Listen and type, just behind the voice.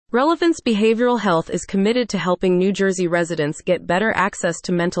Relevance Behavioral Health is committed to helping New Jersey residents get better access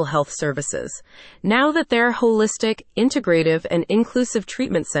to mental health services. Now that their holistic, integrative, and inclusive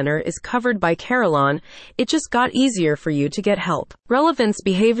treatment center is covered by Carelon, it just got easier for you to get help. Relevance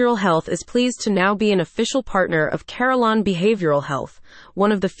Behavioral Health is pleased to now be an official partner of Carelon Behavioral Health,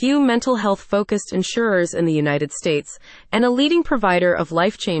 one of the few mental health-focused insurers in the United States, and a leading provider of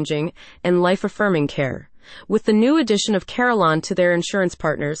life-changing and life-affirming care. With the new addition of Carelon to their insurance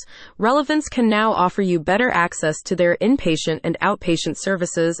partners, Relevance can now offer you better access to their inpatient and outpatient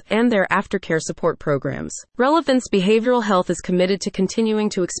services and their aftercare support programs. Relevance Behavioral Health is committed to continuing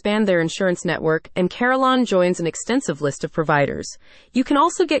to expand their insurance network, and Carelon joins an extensive list of providers. You can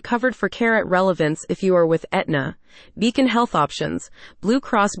also get covered for care at Relevance if you are with Aetna, Beacon Health Options, Blue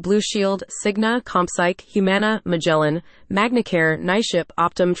Cross Blue Shield, Cigna, CompPsych, Humana, Magellan, MagnaCare, NYSHIP,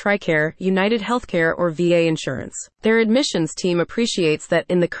 Optum, TRICARE, United Healthcare, or VA Insurance. Their admissions team appreciates that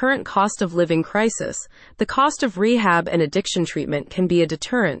in the current cost of living crisis, the cost of rehab and addiction treatment can be a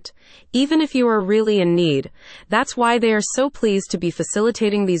deterrent, even if you are really in need. That's why they are so pleased to be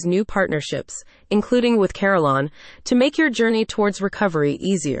facilitating these new partnerships, including with Carelon, to make your journey towards recovery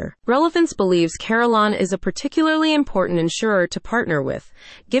easier. Relevance believes Carelon is a particularly important insurer to partner with,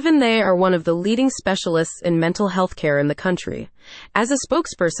 given they are one of the leading specialists in mental health care in the country. As a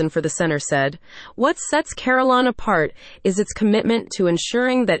spokesperson for the center said, "What sets Carelon apart is its commitment to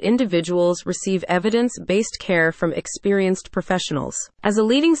ensuring that individuals receive evidence-based care from experienced professionals." As a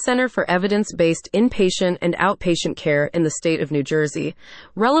leading center for evidence-based inpatient and outpatient care in the state of New Jersey,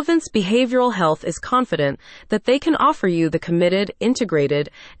 Relevance Behavioral Health is confident that they can offer you the committed, integrated,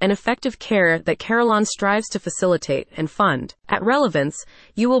 and effective care that Carelon strives to facilitate and fund. At Relevance,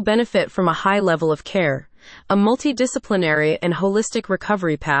 you will benefit from a high level of care, a multidisciplinary and holistic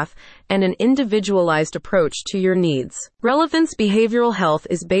recovery path, and an individualized approach to your needs. Relevance Behavioral Health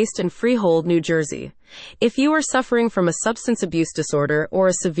is based in Freehold, New Jersey. If you are suffering from a substance abuse disorder or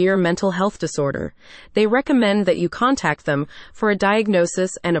a severe mental health disorder, they recommend that you contact them for a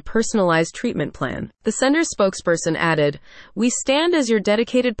diagnosis and a personalized treatment plan. The center's spokesperson added, "We stand as your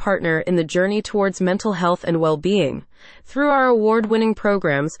dedicated partner in the journey towards mental health and well-being. Through our award-winning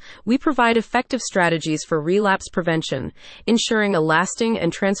programs, we provide effective strategies for relapse prevention, ensuring a lasting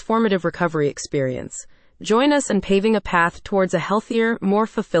and transformative recovery experience. Join us in paving a path towards a healthier, more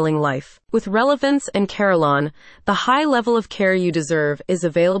fulfilling life." With Relevance and Carelon, the high level of care you deserve is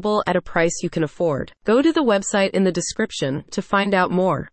available at a price you can afford. Go to the website in the description to find out more.